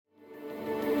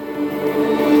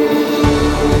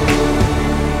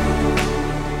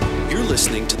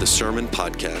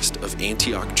podcast of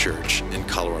Antioch Church in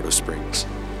Colorado Springs.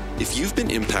 If you've been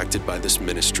impacted by this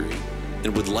ministry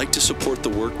and would like to support the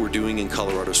work we're doing in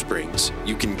Colorado Springs,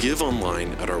 you can give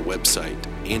online at our website,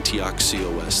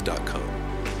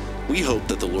 antiochcos.com. We hope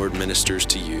that the Lord ministers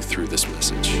to you through this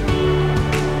message.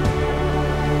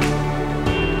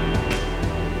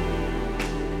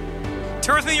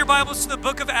 Turn with me in your Bibles to the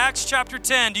book of Acts chapter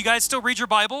 10. Do you guys still read your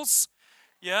Bibles?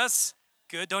 Yes?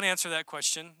 Good. Don't answer that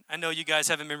question. I know you guys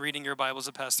haven't been reading your Bibles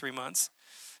the past 3 months.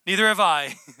 Neither have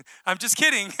I. I'm just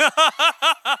kidding.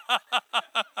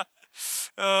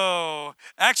 Oh,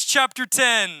 Acts chapter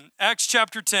 10. Acts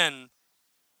chapter 10.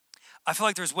 I feel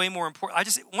like there's way more important.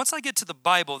 Once I get to the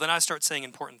Bible, then I start saying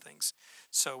important things.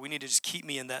 So we need to just keep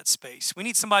me in that space. We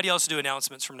need somebody else to do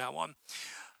announcements from now on.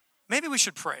 Maybe we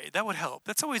should pray. That would help.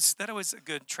 That always a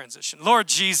good transition. Lord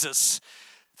Jesus,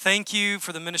 thank you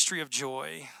for the ministry of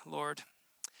joy, Lord.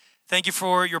 Thank you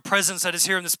for your presence that is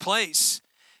here in this place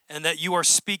and that you are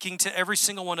speaking to every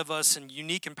single one of us in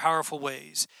unique and powerful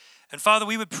ways. And Father,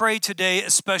 we would pray today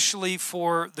especially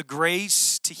for the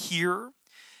grace to hear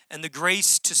and the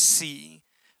grace to see,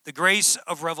 the grace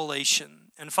of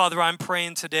revelation. And Father, I'm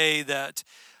praying today that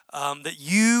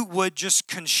you would just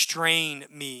constrain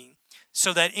me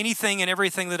so that anything and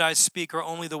everything that I speak are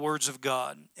only the words of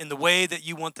God in the way that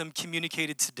you want them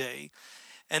communicated today.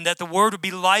 And that the word would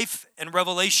be life and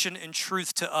revelation and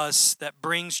truth to us that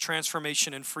brings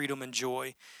transformation and freedom and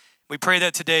joy. We pray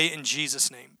that today in Jesus'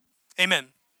 name. Amen.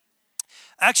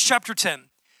 Acts chapter 10.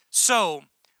 So,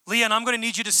 Leon, I'm going to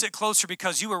need you to sit closer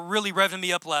because you were really revving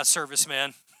me up last service,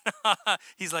 man.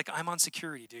 He's like, I'm on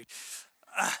security, dude.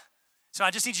 So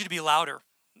I just need you to be louder.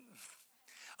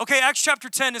 Okay, Acts chapter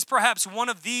 10 is perhaps one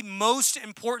of the most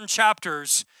important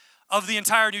chapters of the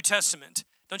entire New Testament.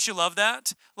 Don't you love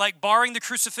that? Like barring the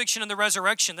crucifixion and the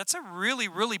resurrection, that's a really,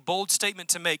 really bold statement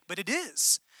to make, but it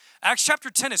is. Acts chapter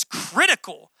 10 is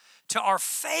critical to our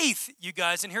faith, you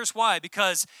guys, and here's why.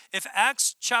 Because if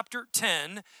Acts chapter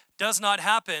 10 does not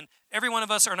happen, every one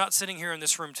of us are not sitting here in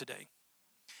this room today.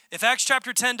 If Acts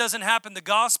chapter 10 doesn't happen, the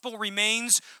gospel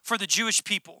remains for the Jewish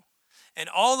people. And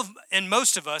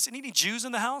most of us, any Jews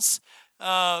in the house?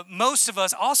 Most of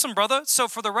us, awesome, brother. So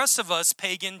for the rest of us,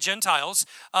 pagan Gentiles,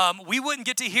 we wouldn't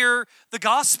get to hear the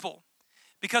gospel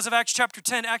because of Acts chapter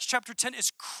 10. Acts chapter 10 is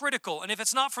critical. And if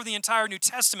it's not for the entire New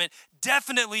Testament,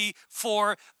 definitely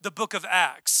for the book of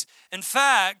Acts. In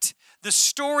fact, the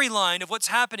storyline of what's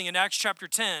happening in Acts chapter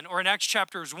 10, or in Acts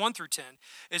chapters 1 through 10,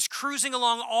 is cruising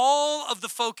along. All of the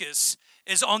focus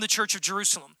is on the church of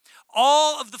Jerusalem.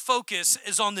 All of the focus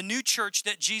is on the new church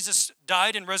that Jesus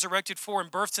died and resurrected for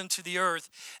and birthed into the earth.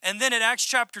 And then at Acts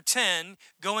chapter 10,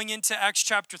 going into Acts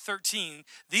chapter 13,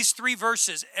 these 3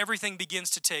 verses, everything begins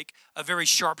to take a very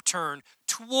sharp turn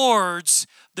towards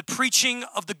the preaching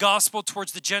of the gospel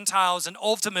towards the Gentiles and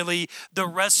ultimately the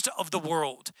rest of the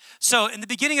world. So in the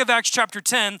beginning of Acts chapter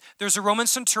 10, there's a Roman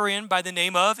centurion by the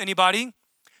name of, anybody?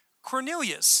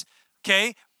 Cornelius,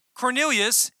 okay?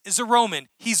 Cornelius is a Roman.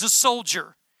 He's a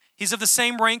soldier. He's of the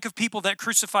same rank of people that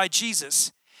crucified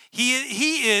Jesus.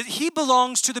 He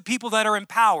belongs to the people that are in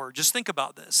power. Just think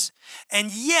about this.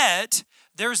 And yet,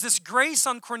 there's this grace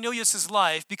on Cornelius'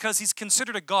 life because he's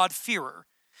considered a God-fearer.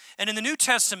 And in the New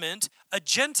Testament, a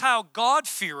Gentile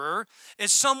God-fearer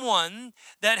is someone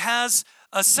that has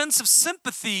a sense of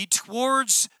sympathy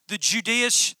towards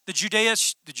Judaism, the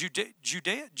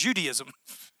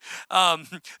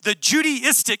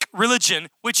Judaistic religion,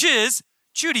 which is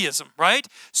Judaism, right?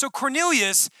 So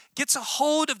Cornelius gets a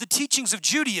hold of the teachings of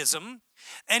Judaism,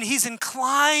 and he's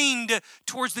inclined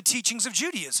towards the teachings of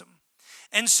Judaism.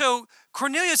 And so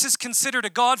Cornelius is considered a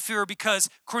God-fearer because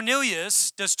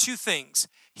Cornelius does 2 things.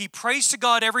 He prays to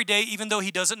God every day, even though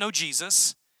he doesn't know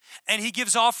Jesus, and he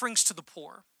gives offerings to the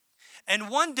poor. And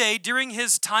one day, during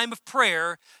his time of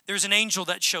prayer, there's an angel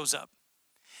that shows up.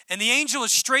 And the angel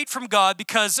is straight from God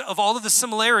because of all of the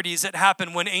similarities that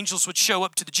happen when angels would show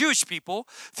up to the Jewish people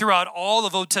throughout all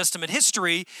of Old Testament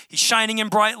history. He's shining in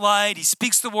bright light. He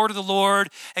speaks the word of the Lord.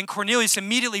 And Cornelius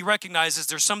immediately recognizes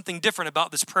there's something different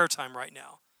about this prayer time right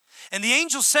now. And the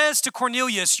angel says to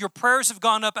Cornelius, your prayers have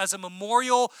gone up as a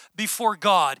memorial before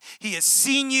God. He has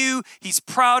seen you. He's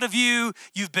proud of you.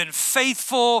 You've been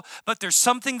faithful, but there's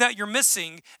something that you're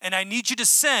missing, and I need you to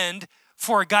send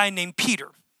for a guy named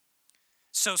Peter.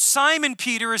 So Simon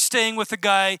Peter is staying with a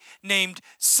guy named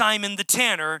Simon the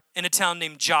Tanner in a town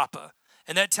named Joppa.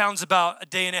 And that town's about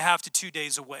 1.5 to 2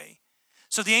 days away.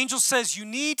 So the angel says, you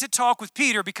need to talk with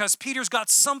Peter because Peter's got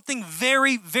something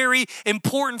very, very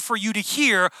important for you to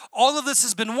hear. All of this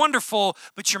has been wonderful,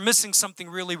 but you're missing something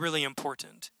really, really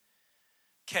important.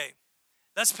 Okay,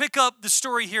 let's pick up the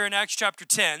story here in Acts chapter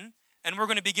 10. And we're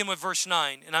going to begin with verse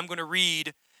 9. And I'm going to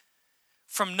read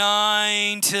from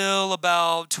 9 till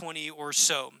about 20 or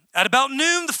so. At about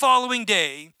noon the following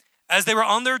day, as they were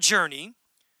on their journey,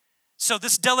 so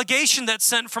this delegation that's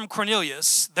sent from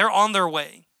Cornelius, they're on their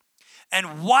way.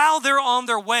 And while they're on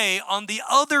their way, on the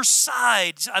other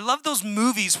side, I love those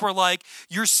movies where like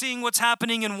you're seeing what's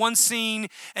happening in one scene,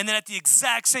 and then at the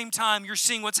exact same time, you're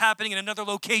seeing what's happening in another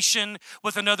location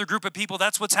with another group of people.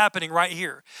 That's what's happening right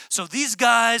here. So these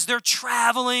guys, they're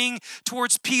traveling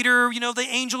towards Peter. You know, the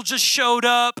angel just showed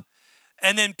up.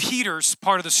 And then Peter's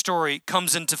part of the story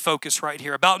comes into focus right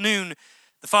here. About noon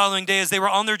the following day, as they were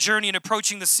on their journey and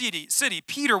approaching the city,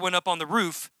 Peter went up on the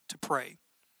roof to pray.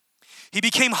 He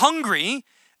became hungry,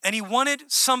 and he wanted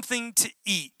something to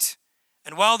eat.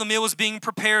 And while the meal was being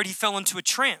prepared, he fell into a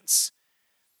trance.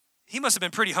 He must have been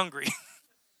pretty hungry.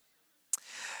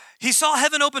 He saw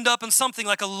heaven opened up and something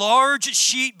like a large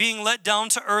sheet being let down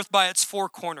to earth by its four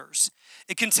corners.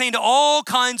 It contained all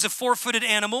kinds of four-footed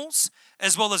animals,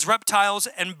 as well as reptiles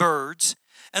and birds.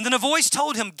 And then a voice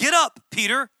told him, "Get up,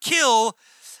 Peter, kill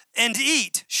and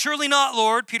eat." "Surely not,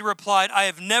 Lord," Peter replied. "I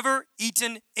have never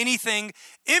eaten anything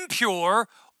impure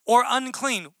or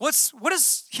unclean." What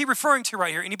is he referring to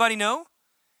right here? Anybody know?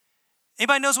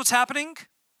 Anybody knows what's happening?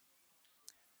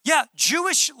 Yeah,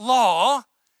 Jewish law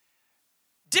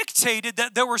dictated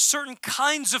that there were certain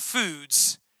kinds of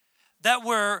foods that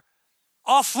were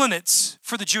off limits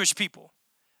for the Jewish people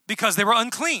because they were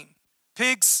unclean.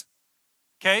 Pigs,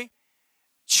 okay?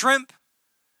 Shrimp.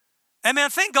 And man,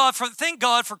 thank God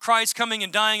for Christ coming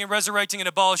and dying and resurrecting and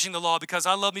abolishing the law, because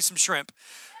I love me some shrimp,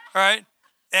 all right?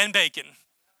 And bacon.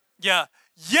 Yeah.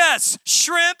 Yes,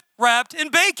 shrimp wrapped in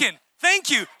bacon. Thank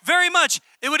you very much.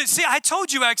 I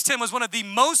told you Acts 10 was one of the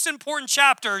most important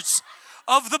chapters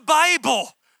of the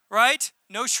Bible, right?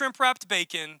 No shrimp wrapped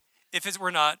bacon if it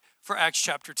were not for Acts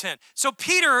chapter 10. So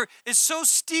Peter is so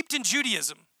steeped in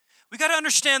Judaism. We got to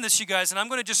understand this, you guys, and I'm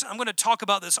going to talk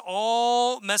about this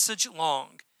all message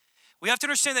long. We have to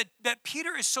understand that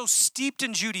Peter is so steeped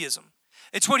in Judaism.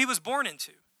 It's what he was born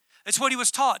into. It's what he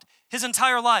was taught his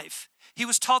entire life. He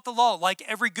was taught the law like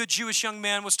every good Jewish young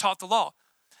man was taught the law.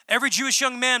 Every Jewish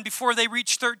young man before they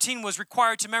reached 13 was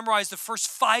required to memorize the first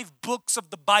 5 books of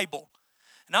the Bible.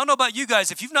 And I don't know about you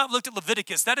guys, if you've not looked at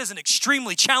Leviticus, that is an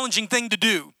extremely challenging thing to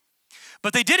do.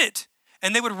 But they did it,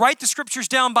 and they would write the scriptures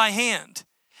down by hand.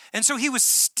 And so he was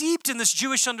steeped in this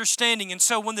Jewish understanding. And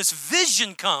so when this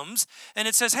vision comes and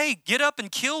it says, "Hey, get up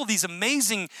and kill these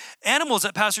amazing animals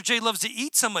that Pastor Jay loves to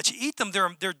eat so much. Eat them.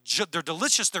 They're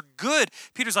delicious. They're good."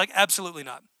 Peter's like, "Absolutely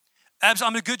not.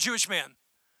 I'm a good Jewish man.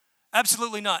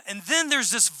 Absolutely not." And then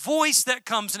there's this voice that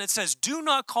comes and it says, "Do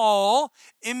not call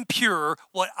impure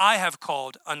what I have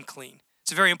called unclean."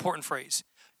 It's a very important phrase.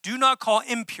 Do not call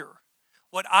impure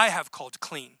what I have called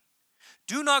clean.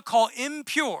 Do not call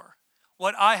impure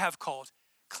what I have called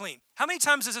clean. How many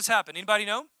times does this happen? Anybody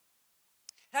know?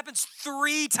 It happens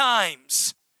 3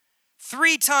 times.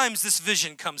 3 times this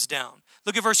vision comes down.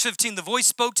 Look at verse 15. The voice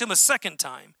spoke to him a second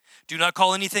time. "Do not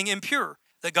call anything impure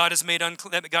that God has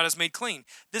made clean."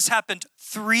 This happened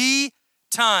 3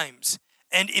 times,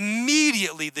 and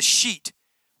immediately the sheet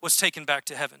was taken back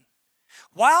to heaven.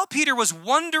 While Peter was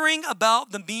wondering about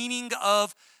the meaning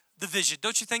of the vision,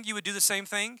 don't you think you would do the same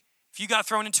thing? If you got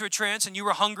thrown into a trance and you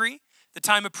were hungry, the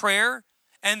time of prayer,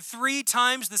 and 3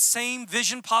 times the same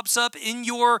vision pops up in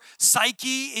your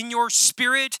psyche, in your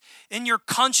spirit, in your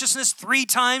consciousness, 3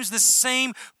 times the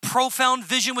same profound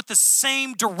vision with the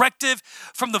same directive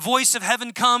from the voice of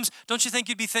heaven comes, don't you think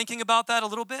you'd be thinking about that a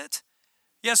little bit?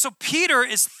 Yeah, so Peter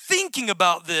is thinking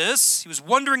about this. He was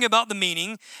wondering about the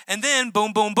meaning, and then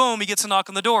boom, boom, boom, he gets a knock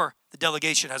on the door. The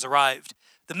delegation has arrived.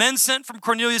 The men sent from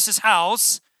Cornelius'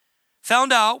 house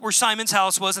found out where Simon's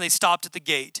house was, and they stopped at the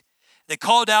gate. They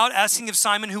called out, asking if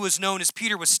Simon, who was known as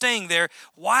Peter, was staying there,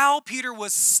 while Peter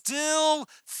was still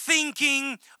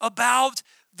thinking about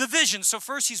the vision. So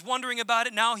first he's wondering about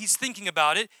it, now he's thinking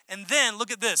about it, and then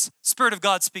look at this, Spirit of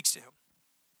God speaks to him.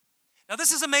 Now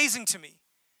this is amazing to me,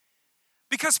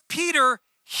 because Peter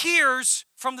hears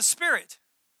from the Spirit.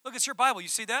 Look, it's your Bible, you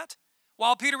see that?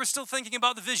 While Peter was still thinking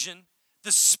about the vision,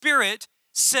 the Spirit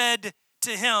said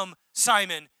to him,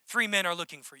 "Simon, 3 men are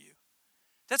looking for you."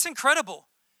 That's incredible.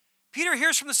 Peter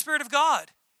hears from the Spirit of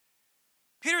God.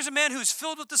 Peter's a man who's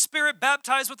filled with the Spirit,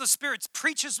 baptized with the Spirit,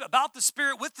 preaches about the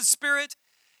Spirit with the Spirit,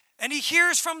 and he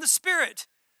hears from the Spirit.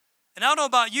 And I don't know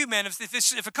about you, man,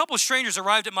 if a couple of strangers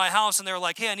arrived at my house and they were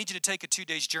like, "Hey, I need you to take a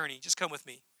 2-day journey. Just come with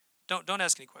me. Don't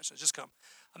ask any questions. Just come."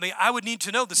 I mean, I would need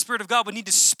to know, the Spirit of God would need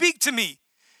to speak to me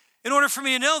in order for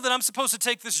me to know that I'm supposed to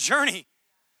take this journey.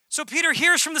 So Peter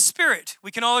hears from the Spirit.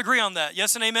 We can all agree on that.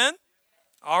 Yes and amen?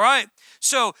 All right.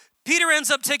 So Peter ends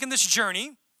up taking this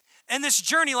journey. And this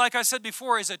journey, like I said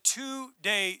before, is a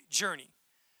 2-day journey.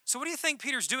 So what do you think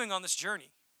Peter's doing on this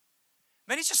journey?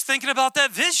 Man, he's just thinking about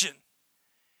that vision.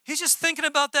 He's just thinking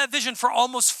about that vision for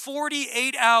almost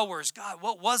 48 hours. God,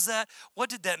 what was that? What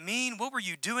did that mean? What were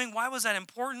you doing? Why was that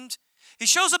important? He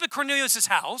shows up at Cornelius'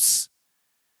 house.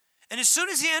 And as soon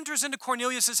as he enters into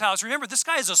Cornelius' house, remember, this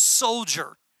guy is a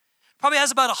soldier. Probably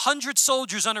has about 100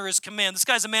 soldiers under his command. This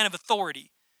guy's a man of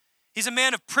authority. He's a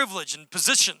man of privilege and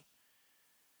position.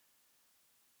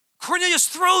 Cornelius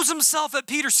throws himself at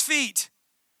Peter's feet.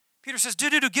 Peter says,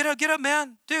 dude, get up,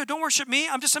 man. Dude, don't worship me.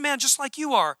 I'm just a man just like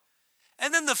you are.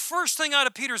 And then the first thing out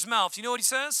of Peter's mouth, you know what he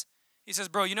says? He says,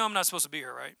 bro, you know I'm not supposed to be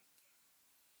here, right?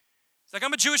 He's like,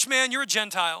 I'm a Jewish man, you're a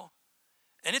Gentile.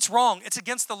 And it's wrong. It's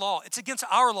against the law. It's against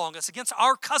our law. It's against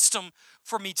our custom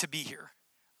for me to be here.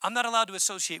 I'm not allowed to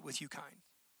associate with you kind.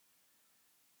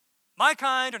 My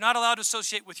kind are not allowed to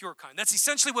associate with your kind. That's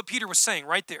essentially what Peter was saying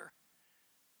right there.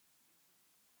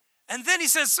 And then he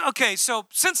says, okay, so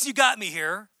since you got me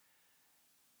here,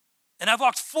 and I've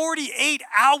walked 48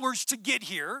 hours to get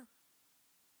here,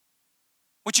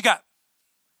 what you got?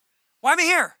 Why am I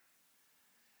here?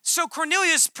 So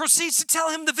Cornelius proceeds to tell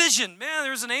him the vision. Man,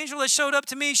 there's an angel that showed up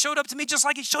to me just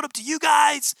like he showed up to you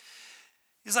guys.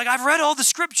 He's like, I've read all the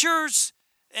scriptures,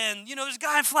 and there's a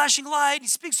guy in flashing light. He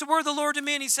speaks the word of the Lord to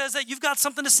me, and he says that you've got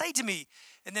something to say to me.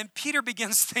 And then Peter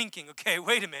begins thinking, okay,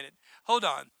 wait a minute, hold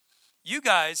on. You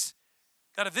guys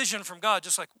got a vision from God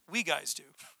just like we guys do.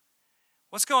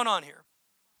 What's going on here?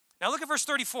 Now look at verse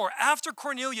 34. After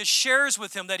Cornelius shares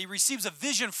with him that he receives a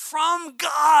vision from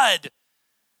God,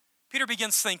 Peter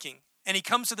begins thinking, and he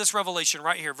comes to this revelation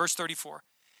right here, verse 34.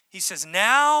 He says,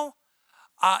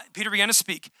 Peter began to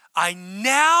speak, I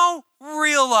now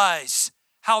realize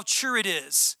how true it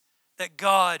is that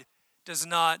God does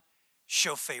not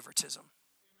show favoritism.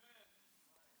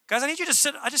 Guys, I need you to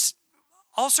sit,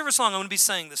 all service long, I'm going to be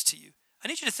saying this to you. I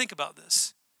need you to think about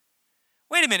this.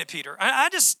 Wait a minute, Peter. I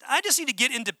just need to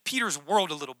get into Peter's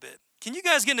world a little bit. Can you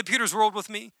guys get into Peter's world with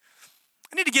me?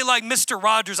 I need to get like Mr.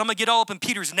 Rogers. I'm going to get all up in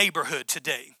Peter's neighborhood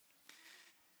today.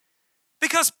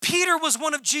 Because Peter was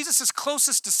one of Jesus'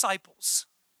 closest disciples,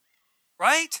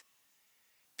 right?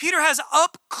 Peter has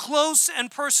up close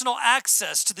and personal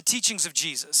access to the teachings of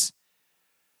Jesus.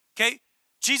 Okay?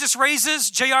 Jesus raises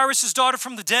Jairus' daughter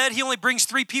from the dead. He only brings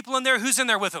 3 people in there. Who's in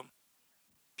there with him?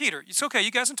 Peter. It's okay.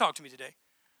 You guys can talk to me today.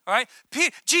 All right?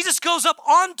 Jesus goes up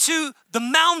onto the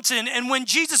mountain, and when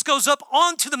Jesus goes up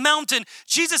onto the mountain,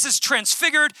 Jesus is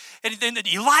transfigured, and then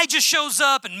Elijah shows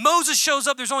up, and Moses shows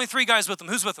up. There's only 3 guys with him.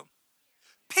 Who's with him?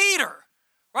 Peter,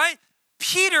 right?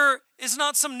 Peter is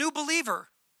not some new believer.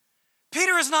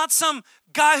 Peter is not some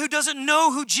guy who doesn't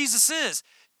know who Jesus is.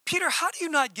 Peter, how do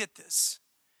you not get this?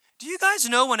 Do you guys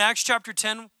know when Acts chapter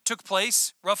 10 took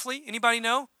place, roughly? Anybody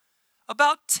know?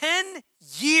 About 10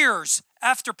 years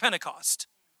after Pentecost.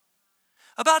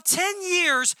 About 10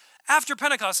 years after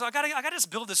Pentecost. So I gotta just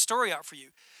build this story out for you.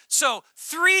 So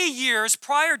 3 years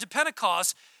prior to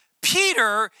Pentecost,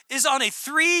 Peter is on a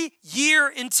 3-year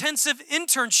intensive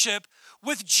internship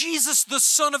with Jesus, the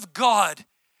Son of God,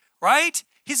 right?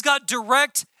 He's got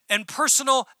direct and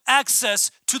personal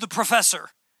access to the professor.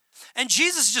 And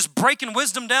Jesus is just breaking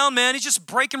wisdom down, man. He's just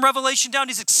breaking revelation down.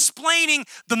 He's explaining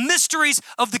the mysteries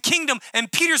of the kingdom.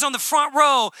 And Peter's on the front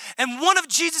row. And one of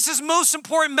Jesus' most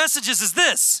important messages is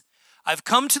this. I've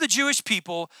come to the Jewish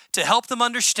people to help them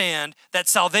understand that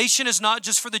salvation is not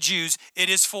just for the Jews. It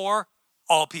is for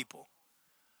all people.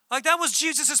 Like that was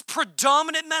Jesus'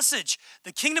 predominant message.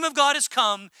 The kingdom of God has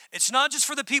come. It's not just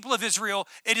for the people of Israel.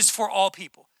 It is for all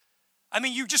people. I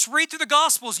mean, you just read through the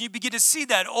Gospels and you begin to see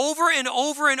that over and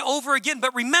over and over again.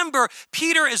 But remember,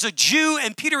 Peter is a Jew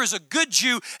and Peter is a good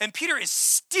Jew and Peter is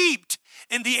steeped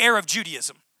in the air of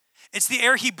Judaism. It's the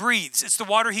air he breathes. It's the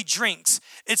water he drinks.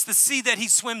 It's the sea that he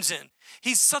swims in.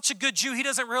 He's such a good Jew, he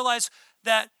doesn't realize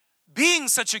that being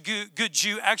such a good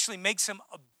Jew actually makes him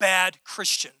a bad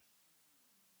Christian.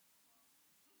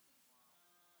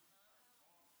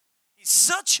 He's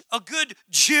such a good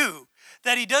Jew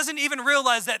that he doesn't even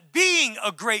realize that being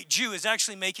a great Jew is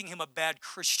actually making him a bad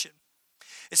Christian.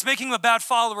 It's making him a bad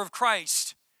follower of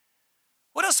Christ.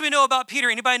 What else do we know about Peter?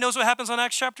 Anybody knows what happens on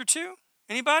Acts chapter 2?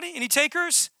 Anybody? Any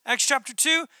takers? Acts chapter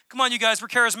 2? Come on, you guys, we're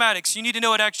charismatics. You need to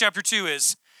know what Acts chapter 2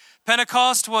 is.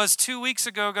 Pentecost was 2 weeks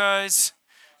ago, guys.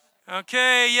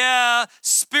 Okay, yeah.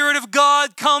 Spirit of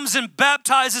God comes and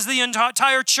baptizes the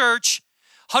entire church.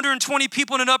 120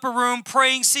 people in an upper room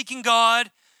praying, seeking God.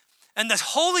 And the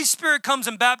Holy Spirit comes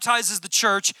and baptizes the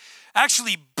church,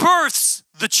 actually births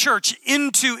the church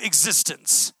into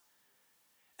existence.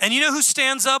 And you know who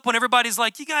stands up when everybody's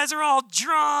like, you guys are all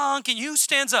drunk? And who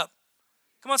stands up?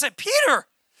 Come on, say, Peter.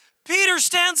 Peter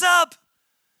stands up.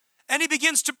 And he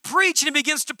begins to preach, and he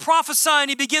begins to prophesy, and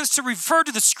he begins to refer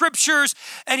to the scriptures,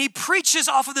 and he preaches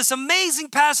off of this amazing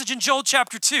passage in Joel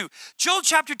chapter 2. Joel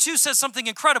chapter 2 says something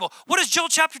incredible. What does Joel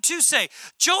chapter 2 say?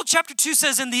 Joel chapter 2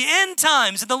 says, in the end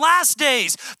times, in the last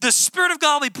days, the Spirit of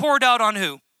God will be poured out on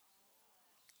who?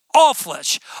 All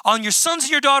flesh. On your sons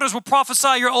and your daughters will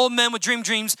prophesy, your old men will dream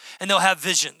dreams, and they'll have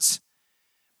visions.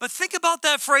 But think about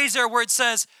that phrase there where it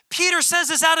says, Peter says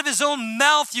this out of his own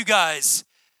mouth, you guys.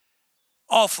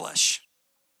 All flesh.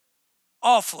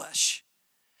 All flesh.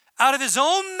 Out of his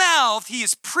own mouth, he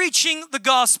is preaching the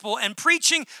gospel and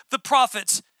preaching the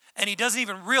prophets, and he doesn't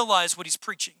even realize what he's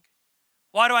preaching.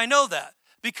 Why do I know that?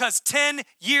 Because 10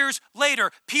 years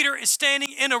later, Peter is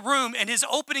standing in a room, and his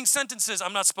opening sentence is,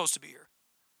 I'm not supposed to be here.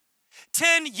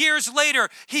 10 years later,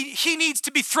 he needs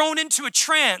to be thrown into a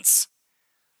trance.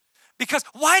 Because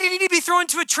why did he need to be thrown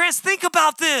into a trance? Think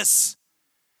about this.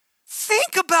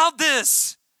 Think about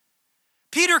this.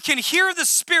 Peter can hear the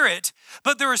Spirit,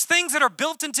 but there is things that are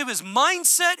built into his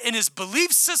mindset and his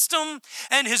belief system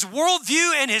and his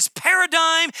worldview and his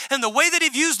paradigm and the way that he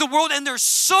views the world, and they're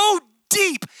so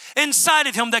deep inside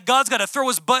of him that God's got to throw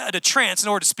his butt at a trance in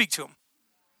order to speak to him.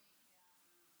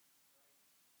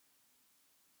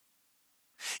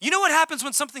 You know what happens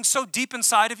when something's so deep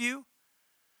inside of you?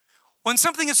 When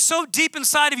something is so deep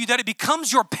inside of you that it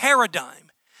becomes your paradigm.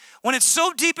 When it's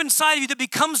so deep inside of you that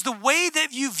it becomes the way that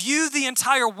you view the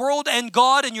entire world and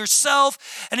God and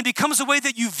yourself, and it becomes the way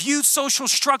that you view social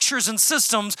structures and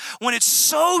systems, when it's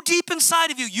so deep inside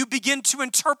of you, you begin to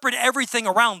interpret everything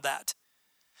around that.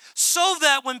 So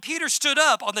that when Peter stood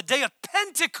up on the day of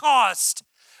Pentecost,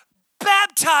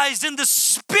 baptized in the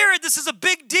Spirit, this is a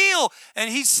big deal,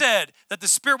 and he said that the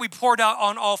Spirit we poured out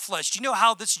on all flesh. Do you know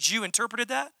how this Jew interpreted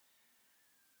that?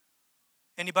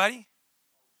 Anybody?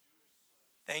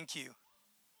 Thank you.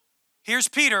 Here's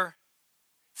Peter,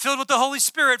 filled with the Holy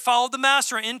Spirit, followed the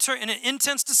Master in an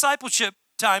intense discipleship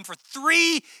time for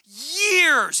 3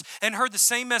 years and heard the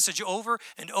same message over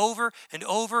and over and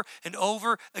over and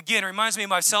over again. It reminds me of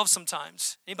myself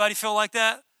sometimes. Anybody feel like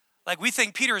that? Like we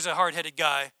think Peter is a hard-headed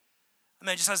guy. I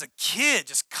mean, just as a kid,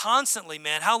 just constantly,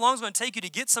 man, how long is it going to take you to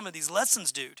get some of these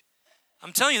lessons, dude?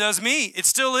 I'm telling you, that was me. It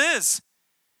still is.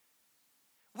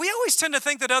 We always tend to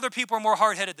think that other people are more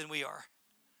hard-headed than we are.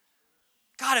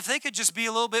 God, if they could just be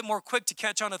a little bit more quick to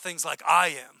catch on to things like I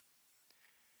am.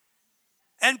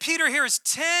 And Peter here is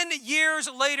 10 years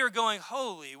later going,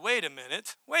 holy, wait a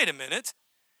minute.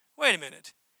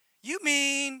 You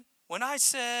mean when I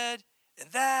said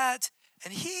and that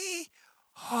and he,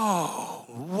 oh,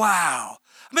 wow.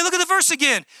 I mean, look at the verse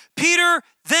again. Peter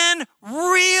then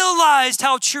realized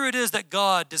how true it is that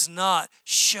God does not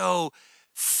show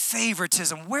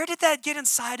favoritism. Where did that get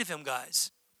inside of him,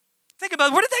 guys? Think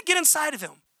about it. Where did that get inside of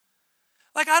him?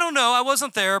 Like, I don't know. I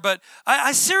wasn't there, but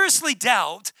I seriously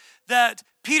doubt that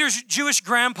Peter's Jewish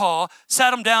grandpa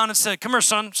sat him down and said, come here,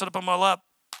 son, sit up on my lap.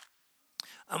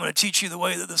 I'm going to teach you the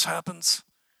way that this happens.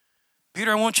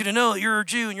 Peter, I want you to know that you're a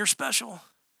Jew and you're special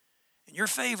and you're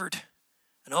favored.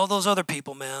 And all those other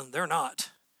people, man, they're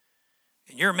not.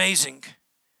 And you're amazing.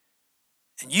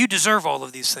 And you deserve all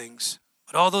of these things.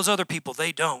 But all those other people,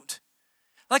 they don't.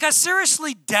 Like, I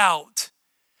seriously doubt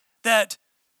that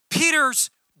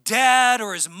Peter's dad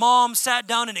or his mom sat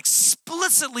down and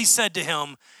explicitly said to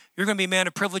him, you're going to be a man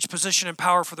of privilege, position, and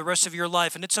power for the rest of your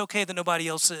life, and it's okay that nobody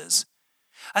else is.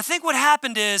 I think what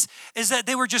happened is that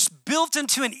they were just built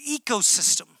into an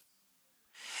ecosystem.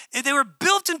 They were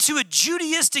built into a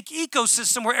Judaistic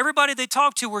ecosystem where everybody they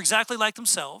talked to were exactly like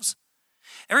themselves.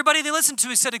 Everybody they listened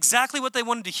to said exactly what they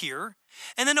wanted to hear.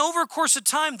 And then over a course of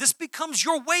time, this becomes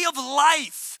your way of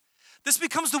life. This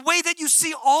becomes the way that you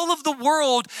see all of the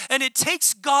world, and it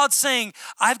takes God saying,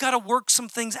 I've got to work some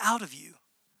things out of you.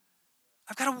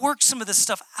 I've got to work some of this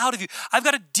stuff out of you. I've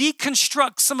got to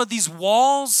deconstruct some of these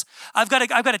walls. I've got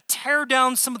to tear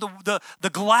down some of the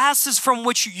glasses from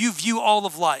which you view all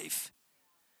of life.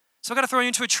 So I've got to throw you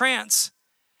into a trance,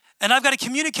 and I've got to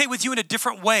communicate with you in a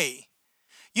different way.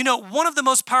 You know, one of the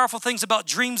most powerful things about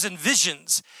dreams and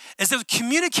visions is they're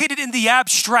communicated in the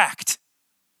abstract,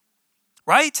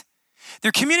 right?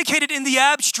 They're communicated in the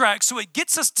abstract, so it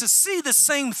gets us to see the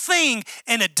same thing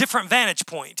in a different vantage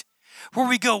point. Where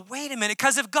we go, wait a minute,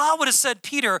 because if God would have said,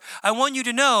 Peter, I want you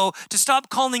to know to stop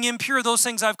calling impure those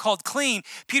things I've called clean,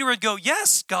 Peter would go,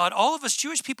 yes, God, all of us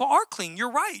Jewish people are clean.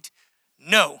 You're right.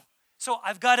 No, So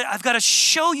I've got to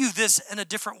show you this in a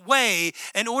different way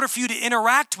in order for you to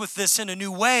interact with this in a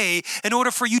new way, in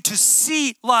order for you to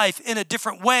see life in a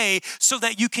different way so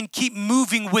that you can keep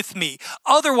moving with me.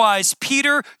 Otherwise,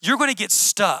 Peter, you're going to get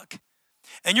stuck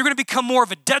and you're going to become more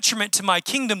of a detriment to my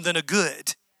kingdom than a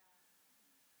good.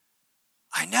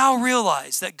 I now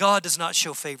realize that God does not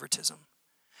show favoritism.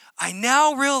 I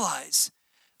now realize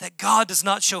that God does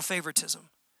not show favoritism.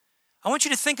 I want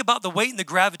you to think about the weight and the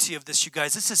gravity of this, you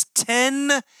guys. This is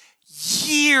 10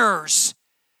 years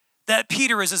that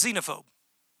Peter is a xenophobe.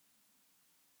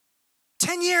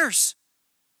 10 years.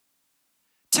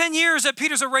 10 years that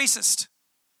Peter's a racist.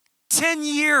 10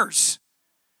 years.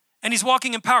 And he's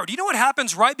walking in power. Do you know what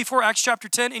happens right before Acts chapter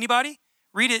 10? Anybody?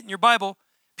 Read it in your Bible.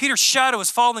 Peter's shadow is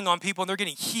falling on people and they're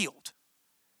getting healed.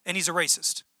 And he's a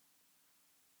racist.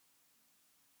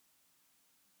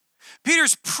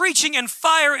 Peter's preaching and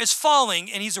fire is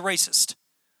falling and he's a racist.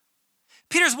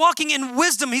 Peter's walking in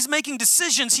wisdom. He's making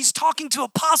decisions. He's talking to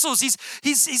apostles.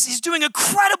 He's doing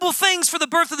incredible things for the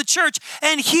birth of the church.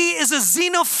 And he is a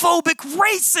xenophobic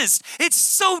racist. It's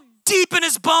so deep in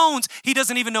his bones, he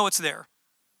doesn't even know it's there.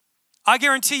 I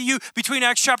guarantee you, between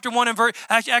Acts chapter 1 and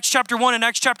Acts chapter 1 and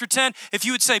Acts chapter 10, if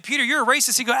you would say, Peter, you're a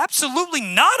racist, he'd go, absolutely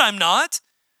not, I'm not.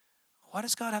 Why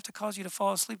does God have to cause you to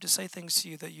fall asleep to say things to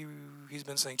you that he's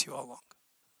been saying to you all along?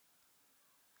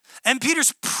 And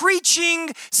Peter's preaching.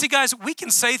 See, guys, we can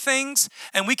say things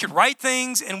and we can write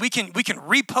things and we can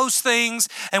repost things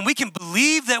and we can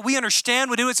believe that we understand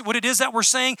what it is that we're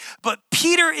saying. But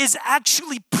Peter is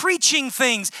actually preaching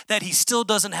things that he still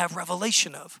doesn't have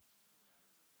revelation of.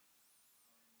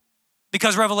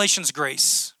 Because revelation's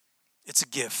grace. It's a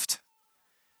gift.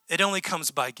 It only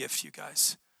comes by gift, you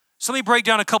guys. So let me break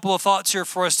down a couple of thoughts here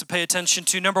for us to pay attention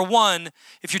to. Number one,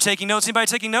 if you're taking notes, anybody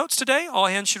taking notes today? All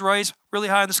hands should raise really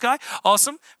high in the sky.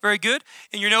 Awesome, very good.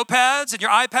 In your notepads, in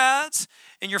your iPads,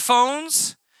 in your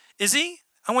phones. Izzy,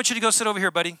 I want you to go sit over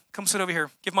here, buddy. Come sit over here.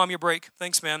 Give Mom your break.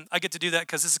 Thanks, man. I get to do that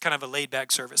because this is kind of a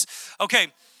laid-back service. Okay.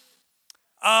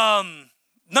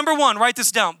 Number one, write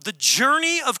this down. The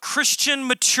journey of Christian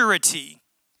maturity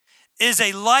is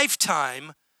a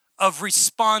lifetime of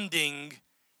responding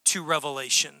to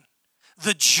revelation.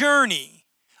 The journey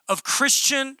of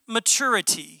Christian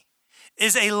maturity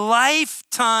is a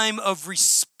lifetime of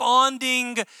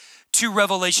responding to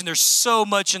revelation. There's so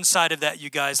much inside of that, you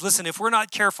guys. Listen, if we're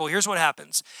not careful, here's what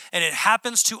happens. And it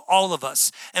happens to all of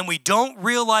us. And we don't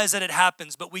realize that it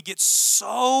happens, but we get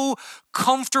so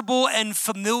comfortable and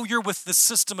familiar with the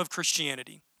system of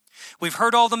Christianity. We've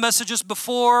heard all the messages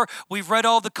before. We've read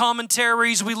all the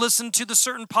commentaries. We listen to the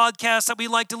certain podcasts that we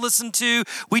like to listen to.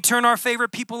 We turn our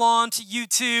favorite people on to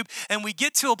YouTube, and we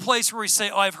get to a place where we say,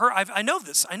 I know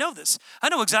this. I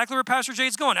know exactly where Pastor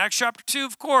Jay's going. Acts chapter 2,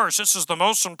 of course. This is the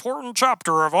most important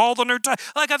chapter of all the New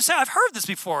Testament. Like I've said, I've heard this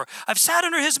before. I've sat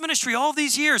under his ministry all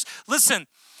these years. Listen,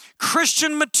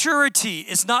 Christian maturity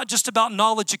is not just about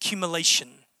knowledge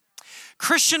accumulation.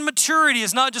 Christian maturity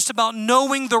is not just about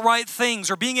knowing the right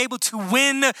things or being able to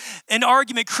win an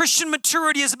argument. Christian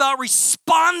maturity is about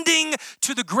responding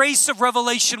to the grace of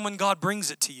revelation when God brings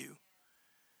it to you.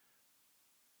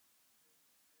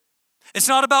 It's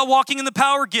not about walking in the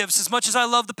power gifts as much as I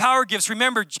love the power gifts.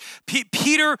 Remember,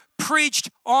 Peter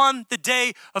preached on the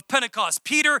day of Pentecost.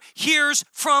 Peter hears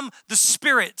from the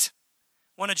Spirit.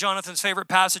 One of Jonathan's favorite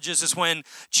passages is when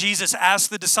Jesus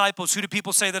asked the disciples, who do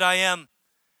people say that I am?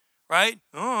 Right?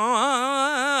 Oh,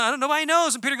 I don't know why he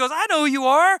knows. And Peter goes, I know who you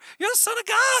are. You're the Son of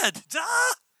God.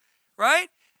 Duh. Right?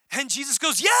 And Jesus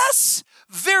goes, yes,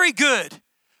 very good.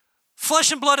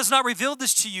 Flesh and blood has not revealed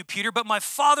this to you, Peter, but my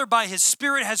Father by his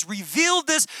Spirit has revealed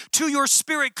this to your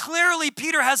spirit. Clearly,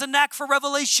 Peter has a knack for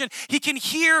revelation. He can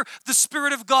hear the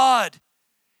Spirit of God.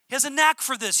 He has a knack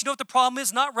for this. You know what the problem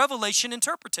is? Not revelation,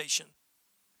 interpretation.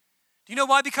 Do you know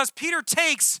why? Because Peter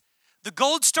takes the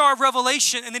gold star of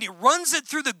revelation, and then he runs it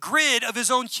through the grid of his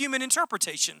own human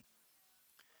interpretation.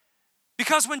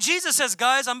 Because when Jesus says,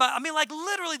 guys,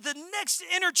 literally the next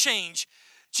interchange,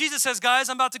 Jesus says, guys,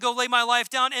 I'm about to go lay my life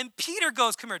down, and Peter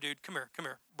goes, come here, dude, come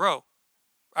here. Bro,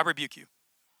 I rebuke you.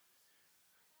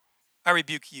 I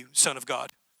rebuke you, Son of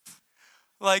God.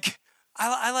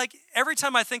 I like, every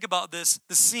time I think about this,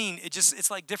 the scene,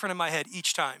 it's like different in my head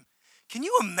each time. Can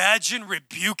you imagine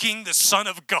rebuking the Son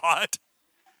of God?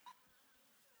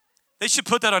 They should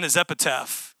put that on his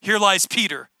epitaph. Here lies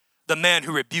Peter, the man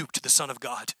who rebuked the Son of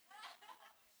God.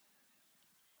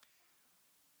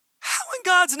 How in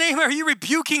God's name are you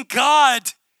rebuking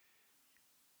God?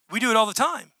 We do it all the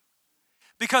time.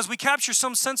 Because we capture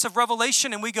some sense of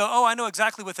revelation and we go, oh, I know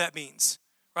exactly what that means,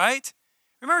 right?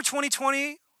 Remember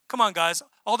 2020? Come on, guys.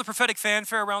 All the prophetic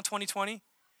fanfare around 2020.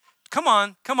 Come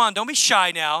on. Don't be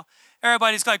shy now.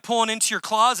 Everybody's like pulling into your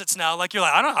closets now. Like you're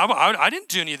like, I didn't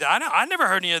do any of that. I never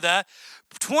heard any of that.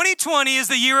 2020 is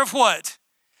the year of what?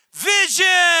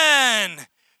 Vision.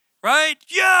 Right?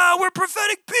 Yeah, we're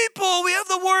prophetic people. We have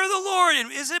the word of the Lord.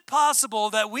 And is it possible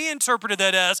that we interpreted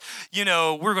that as,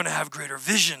 we're going to have greater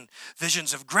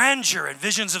visions of grandeur and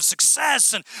visions of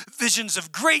success and visions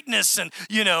of greatness and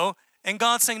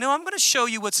God's saying, no, I'm going to show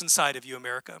you what's inside of you,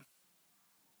 America.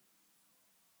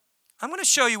 I'm going to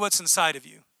show you what's inside of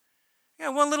you. Yeah,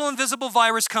 one little invisible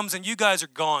virus comes and you guys are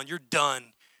gone. You're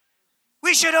done.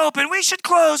 We should open. We should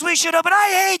close. We should open.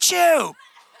 I hate you.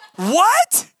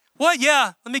 What? What?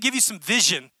 Yeah, let me give you some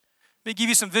vision. Let me give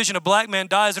you some vision. A black man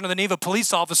dies under the knee of a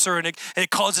police officer, and it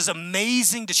causes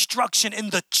amazing destruction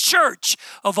in the church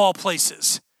of all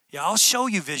places. Yeah, I'll show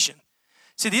you vision.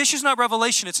 See, the issue is not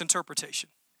revelation, it's interpretation.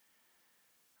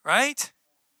 Right?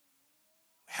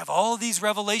 We have all of these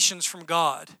revelations from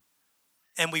God,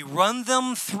 and we run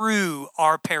them through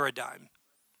our paradigm.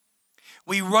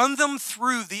 We run them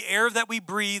through the air that we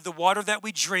breathe, the water that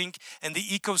we drink, and the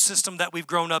ecosystem that we've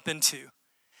grown up into.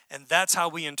 And that's how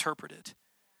we interpret it.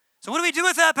 So what do we do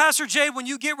with that, Pastor Jay? When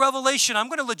you get revelation, I'm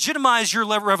going to legitimize your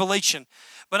revelation,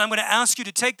 but I'm going to ask you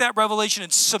to take that revelation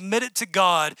and submit it to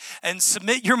God and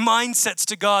submit your mindsets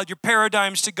to God, your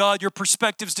paradigms to God, your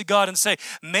perspectives to God, and say,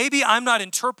 maybe I'm not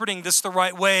interpreting this the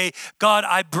right way. God,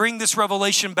 I bring this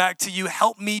revelation back to you.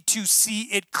 Help me to see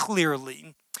it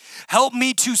clearly. Help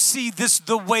me to see this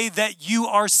the way that you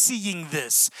are seeing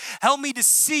this. Help me to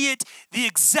see it the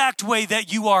exact way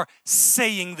that you are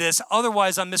saying this.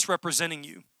 Otherwise, I'm misrepresenting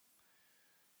you.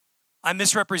 I'm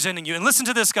misrepresenting you. And listen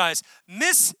to this, guys.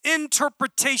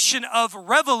 Misinterpretation of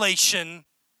revelation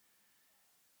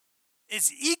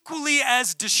is equally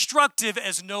as destructive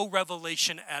as no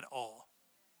revelation at all,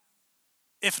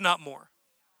 if not more.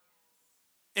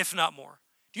 If not more.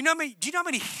 Do you know how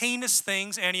many heinous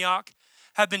things, Antioch,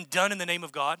 have been done in the name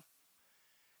of God?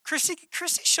 Christy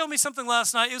showed me something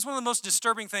last night. It was one of the most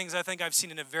disturbing things I think I've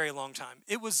seen in a very long time.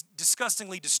 It was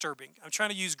disgustingly disturbing. I'm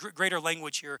trying to use greater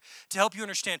language here to help you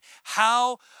understand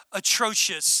how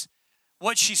atrocious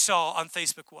what she saw on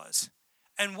Facebook was.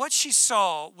 And what she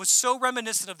saw was so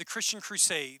reminiscent of the Christian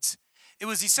Crusades. It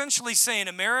was essentially saying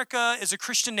America is a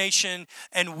Christian nation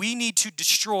and we need to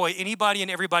destroy anybody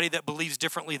and everybody that believes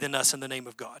differently than us in the name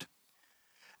of God.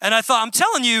 And I thought, I'm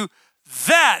telling you,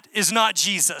 that is not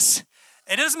Jesus.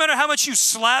 It doesn't matter how much you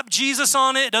slap Jesus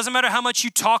on it. It doesn't matter how much you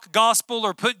talk gospel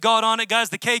or put God on it. Guys,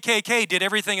 the KKK did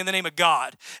everything in the name of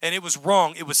God, and it was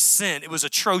wrong. It was sin. It was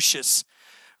atrocious,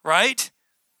 right?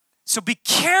 So be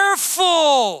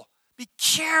careful. Be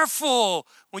careful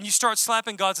when you start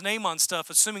slapping God's name on stuff,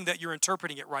 assuming that you're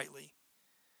interpreting it rightly.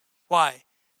 Why?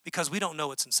 Because we don't know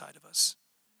what's inside of us.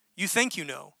 You think you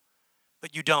know,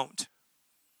 but you don't.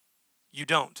 You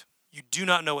don't. You do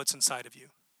not know what's inside of you.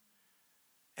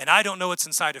 And I don't know what's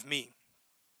inside of me.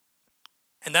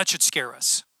 And that should scare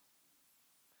us.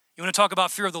 You want to talk about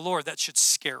fear of the Lord? That should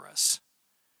scare us.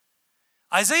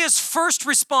 Isaiah's first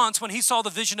response when he saw the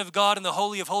vision of God in the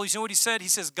Holy of Holies, you know what he said? He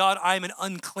says, God, I am an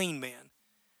unclean man.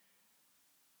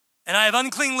 And I have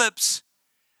unclean lips.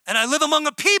 And I live among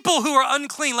a people who are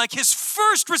unclean. Like his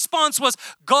first response was,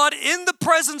 God, in the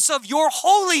presence of your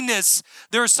holiness,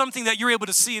 there is something that you're able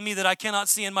to see in me that I cannot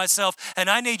see in myself. And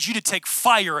I need you to take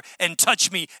fire and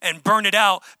touch me and burn it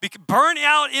out. Burn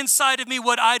out inside of me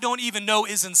what I don't even know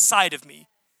is inside of me.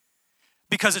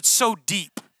 Because it's so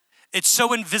deep. It's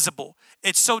so invisible.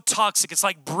 It's so toxic. It's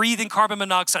like breathing carbon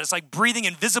monoxide. It's like breathing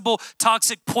invisible,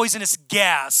 toxic, poisonous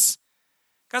gas.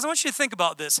 Guys, I want you to think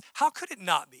about this. How could it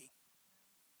not be?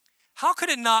 How could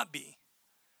it not be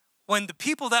when the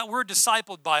people that we're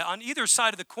discipled by on either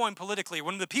side of the coin politically,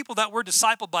 when the people that we're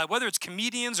discipled by, whether it's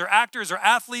comedians or actors or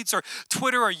athletes or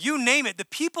Twitter or you name it, the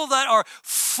people that are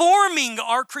forming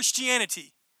our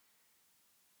Christianity,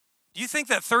 do you think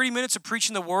that 30 minutes of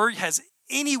preaching the word has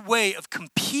any way of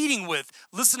competing with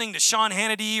listening to Sean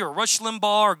Hannity or Rush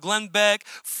Limbaugh or Glenn Beck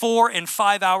 4 and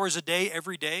 5 hours a day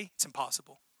every day? It's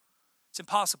impossible. It's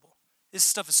impossible. This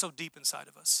stuff is so deep inside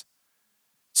of us.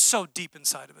 So deep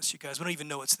inside of us, you guys. We don't even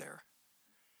know it's there.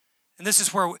 And this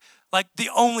is where, the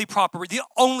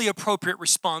only appropriate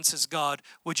response is, God,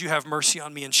 would you have mercy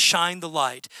on me and shine the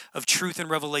light of truth and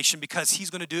revelation, because he's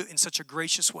going to do it in such a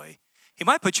gracious way. He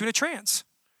might put you in a trance.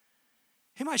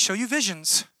 He might show you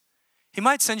visions. He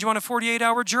might send you on a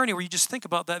 48-hour journey where you just think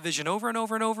about that vision over and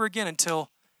over and over again until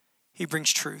he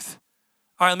brings truth.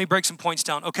 All right, let me break some points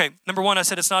down. Okay, number one, I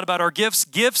said it's not about our gifts.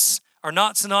 Gifts are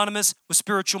not synonymous with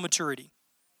spiritual maturity.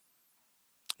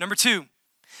 Number two,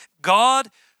 God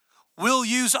will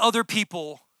use other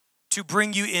people to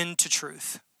bring you into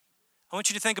truth. I want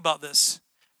you to think about this.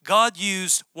 God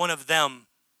used one of them.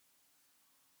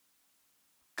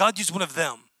 God used one of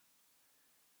them.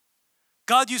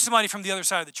 God used somebody from the other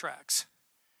side of the tracks.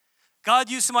 God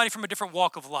used somebody from a different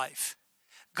walk of life.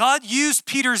 God used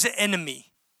Peter's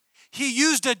enemy. He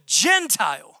used a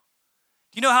Gentile.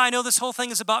 Do you know how I know this whole thing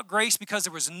is about grace? Because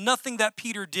there was nothing that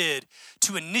Peter did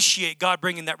to initiate God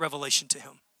bringing that revelation to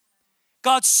him.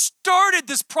 God started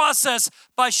this process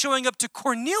by showing up to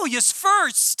Cornelius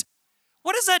first.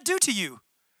 What does that do to you?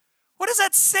 What does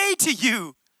that say to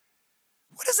you?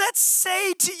 What does that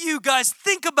say to you, guys?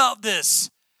 Think about this.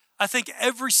 I think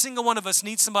every single one of us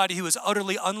needs somebody who is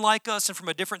utterly unlike us and from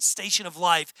a different station of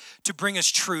life to bring us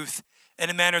truth in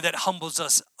a manner that humbles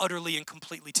us utterly and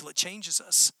completely till it changes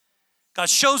us. God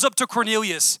shows up to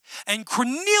Cornelius, and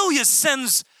Cornelius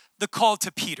sends the call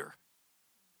to Peter.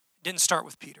 It didn't start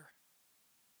with Peter.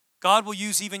 God will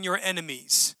use even your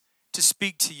enemies to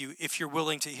speak to you if you're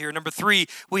willing to hear. Number 3,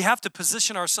 we have to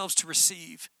position ourselves to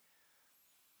receive.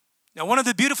 Now, one of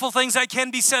the beautiful things that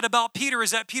can be said about Peter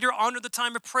is that Peter honored the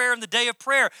time of prayer and the day of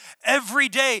prayer every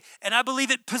day, and I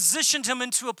believe it positioned him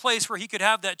into a place where he could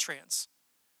have that trance.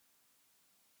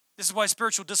 This is why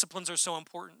spiritual disciplines are so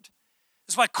important.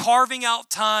 This is why carving out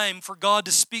time for God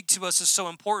to speak to us is so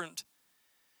important.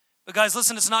 But guys,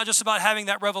 listen, it's not just about having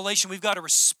that revelation. We've got to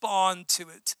respond to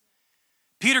it.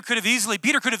 Peter could have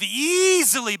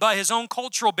easily, by his own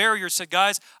cultural barrier, said,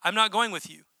 guys, I'm not going with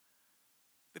you.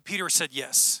 But Peter said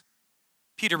yes.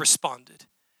 Peter responded.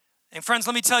 And friends,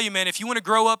 let me tell you, man, if you want to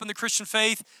grow up in the Christian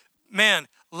faith, man,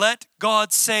 let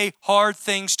God say hard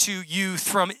things to you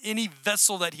from any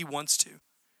vessel that he wants to.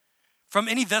 From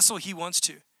any vessel he wants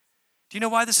to. Do you know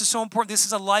why this is so important? This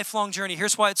is a lifelong journey.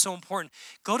 Here's why it's so important.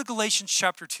 Go to Galatians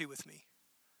chapter 2 with me.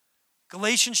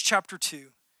 Galatians chapter 2.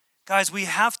 Guys, we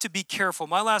have to be careful.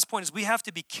 My last point is we have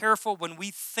to be careful when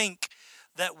we think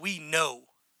that we know.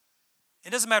 It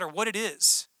doesn't matter what it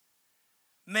is.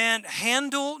 Man,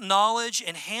 handle knowledge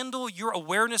and handle your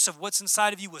awareness of what's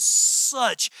inside of you with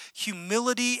such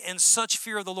humility and such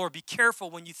fear of the Lord. Be careful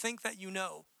when you think that you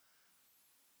know.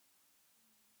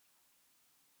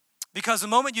 Because the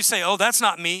moment you say, oh, that's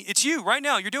not me, it's you right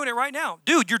now. You're doing it right now.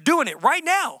 Dude, you're doing it right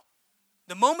now.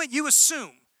 The moment you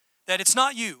assume that it's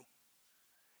not you,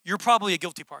 you're probably a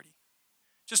guilty party.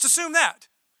 Just assume that.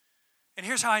 And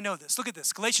here's how I know this. Look at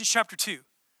this, Galatians chapter 2.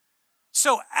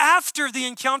 So after the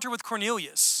encounter with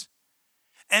Cornelius,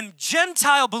 and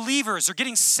Gentile believers are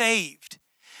getting saved,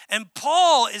 and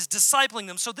Paul is discipling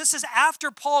them. So this is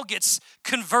after Paul gets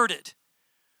converted,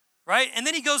 right? And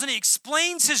then he goes and he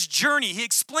explains his journey. He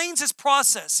explains his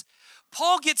process.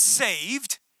 Paul gets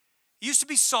saved. He used to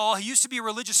be Saul. He used to be a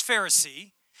religious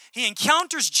Pharisee. He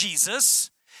encounters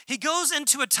Jesus. He goes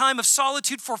into a time of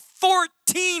solitude for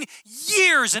 14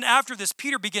 years. And after this,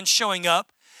 Peter begins showing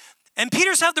up. And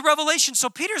Peter's had the revelation, so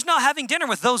Peter's not having dinner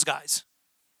with those guys.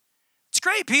 It's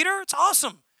great, Peter. It's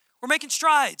awesome. We're making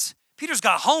strides. Peter's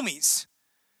got homies,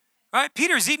 right?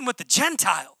 Peter's eating with the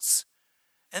Gentiles.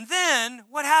 And then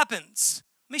what happens?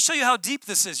 Let me show you how deep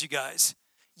this is, you guys.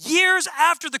 Years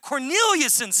after the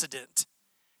Cornelius incident,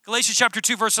 Galatians chapter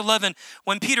 2, verse 11,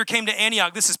 when Peter came to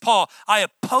Antioch, this is Paul, I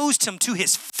opposed him to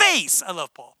his face. I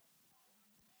love Paul.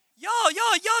 Y'all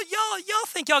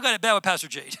think y'all got it bad with Pastor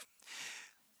Jade.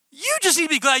 You just need to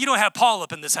be glad you don't have Paul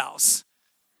up in this house.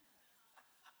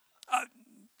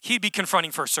 He'd be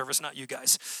confronting first service, not you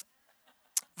guys.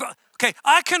 Okay,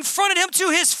 I confronted him to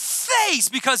his face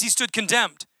because he stood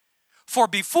condemned. For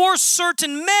before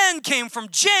certain men came from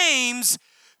James,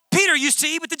 Peter used to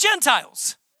eat with the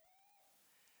Gentiles.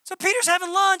 So Peter's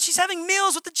having lunch, he's having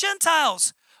meals with the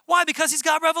Gentiles. Why? Because he's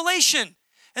got revelation.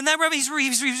 And that he's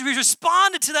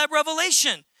responded to that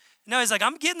revelation. Now he's like,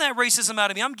 I'm getting that racism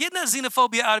out of me. I'm getting that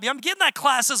xenophobia out of me. I'm getting that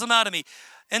classism out of me.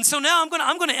 And so now I'm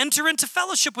going to enter into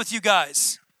fellowship with you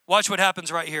guys. Watch what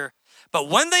happens right here. But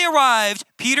when they arrived,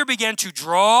 Peter began to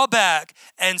draw back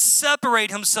and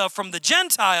separate himself from the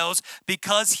Gentiles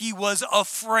because he was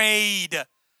afraid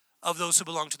of those who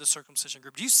belong to the circumcision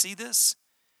group. Do you see this?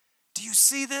 Do you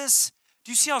see this?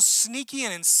 Do you see how sneaky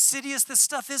and insidious this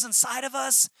stuff is inside of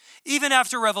us? Even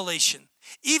after revelation,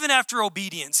 even after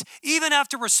obedience, even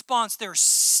after response, there's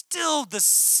still the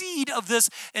seed of this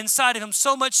inside of him,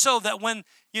 so much so that when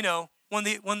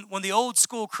the old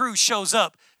school crew shows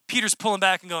up, Peter's pulling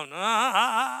back and going,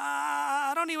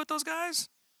 I don't eat with those guys.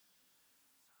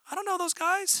 I don't know those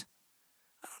guys.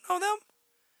 I don't know them.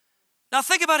 Now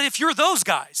think about it if you're those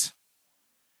guys.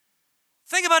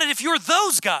 Think about it if you're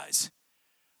those guys.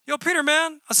 Yo, Peter,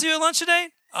 man, I'll see you at lunch today.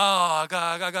 Oh,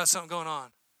 I got something going on.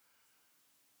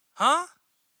 Huh?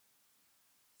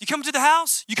 You coming to the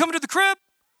house? You coming to the crib?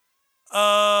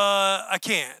 I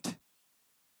can't.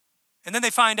 And then they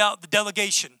find out the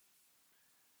delegation,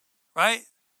 right?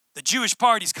 The Jewish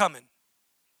party's coming.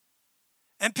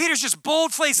 And Peter's just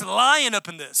bold-faced lying up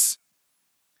in this.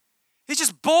 He's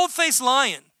just bold-faced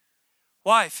lying.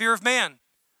 Why? Fear of man.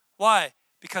 Why?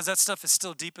 Because that stuff is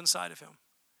still deep inside of him.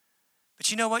 But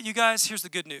you know what, you guys? Here's the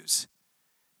good news.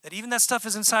 That even that stuff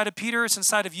is inside of Peter, it's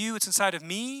inside of you, it's inside of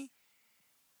me.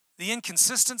 The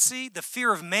inconsistency, the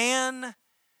fear of man,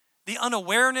 the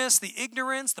unawareness, the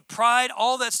ignorance, the pride,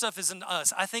 all that stuff is in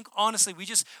us. I think, honestly,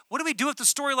 what do we do with a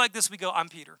story like this? We go, I'm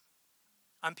Peter.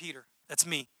 I'm Peter. That's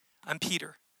me. I'm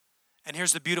Peter. And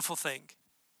here's the beautiful thing.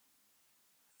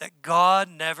 That God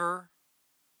never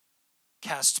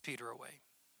casts Peter away.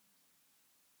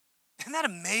 Isn't that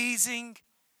amazing?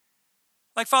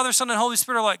 Like Father, Son, and Holy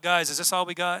Spirit are like, guys, is this all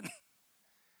we got?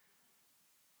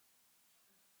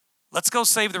 Let's go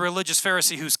save the religious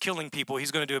Pharisee who's killing people.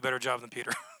 He's going to do a better job than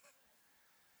Peter.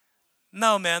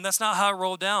 No, man, that's not how it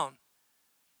rolled down.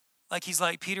 Like he's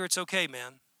like, Peter, it's okay,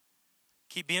 man.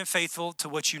 Keep being faithful to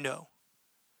what you know.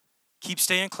 Keep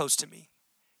staying close to me.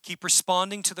 Keep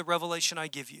responding to the revelation I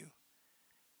give you.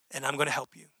 And I'm going to help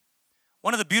you.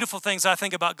 One of the beautiful things I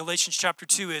think about Galatians chapter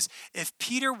 2 is if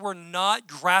Peter were not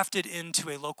grafted into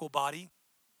a local body,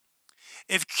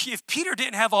 if Peter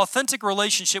didn't have authentic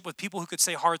relationship with people who could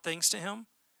say hard things to him,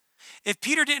 if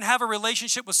Peter didn't have a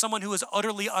relationship with someone who was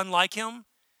utterly unlike him,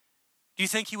 do you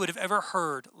think he would have ever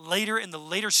heard later in the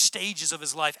later stages of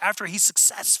his life, after he's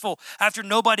successful, after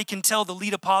nobody can tell the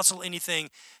lead apostle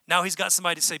anything, now he's got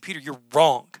somebody to say, Peter, you're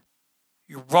wrong.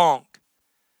 You're wrong.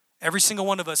 Every single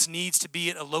one of us needs to be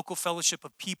in a local fellowship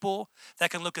of people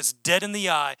that can look us dead in the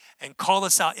eye and call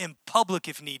us out in public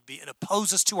if need be and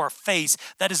oppose us to our face.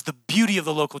 That is the beauty of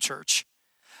the local church.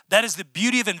 That is the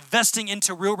beauty of investing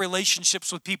into real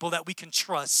relationships with people that we can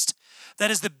trust.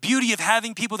 That is the beauty of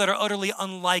having people that are utterly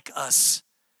unlike us.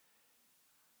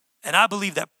 And I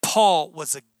believe that Paul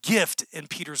was a gift in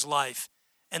Peter's life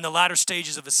in the latter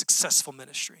stages of a successful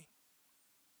ministry.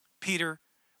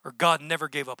 God never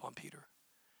gave up on Peter.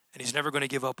 And he's never going to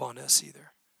give up on us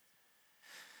either.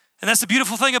 And that's the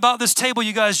beautiful thing about this table,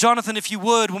 you guys. Jonathan, if you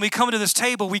would, when we come to this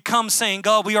table, we come saying,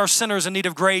 God, we are sinners in need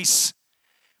of grace.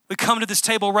 We come to this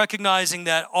table recognizing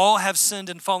that all have sinned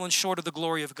and fallen short of the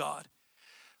glory of God.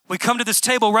 We come to this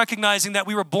table recognizing that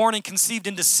we were born and conceived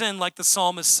into sin, like the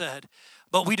psalmist said.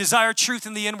 But we desire truth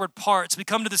in the inward parts. We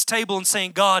come to this table and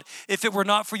saying, God, if it were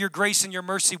not for your grace and your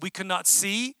mercy, we could not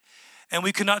see. And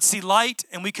we could not see light,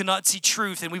 and we could not see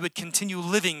truth, and we would continue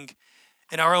living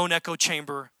in our own echo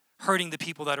chamber, hurting the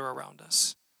people that are around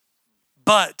us.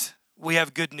 But we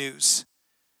have good news.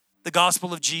 The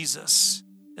gospel of Jesus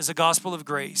is a gospel of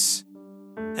grace,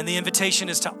 and the invitation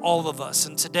is to all of us.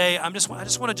 And today, I just want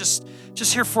to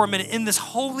just here for a minute in this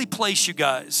holy place, you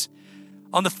guys.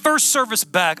 On the first service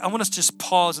back, I want us to just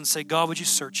pause and say, God, would you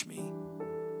search me?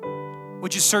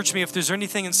 Would you search me if there's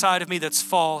anything inside of me that's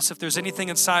false, if there's anything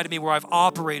inside of me where I've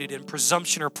operated in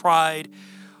presumption or pride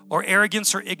or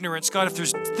arrogance or ignorance. God, if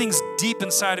there's things deep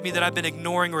inside of me that I've been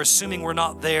ignoring or assuming were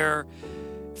not there,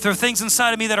 if there are things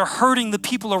inside of me that are hurting the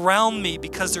people around me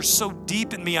because they're so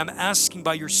deep in me, I'm asking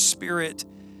by your Spirit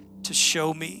to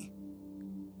show me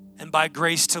and by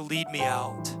grace to lead me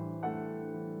out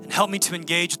and help me to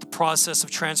engage with the process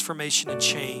of transformation and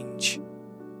change.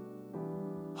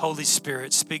 Holy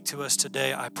Spirit, speak to us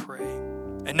today, I pray.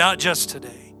 And not just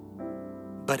today,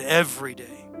 but every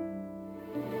day.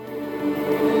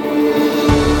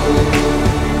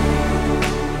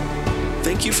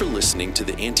 Thank you for listening to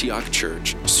the Antioch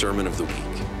Church Sermon of the Week.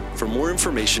 For more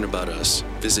information about us,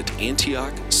 visit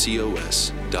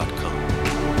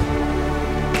antiochcos.com.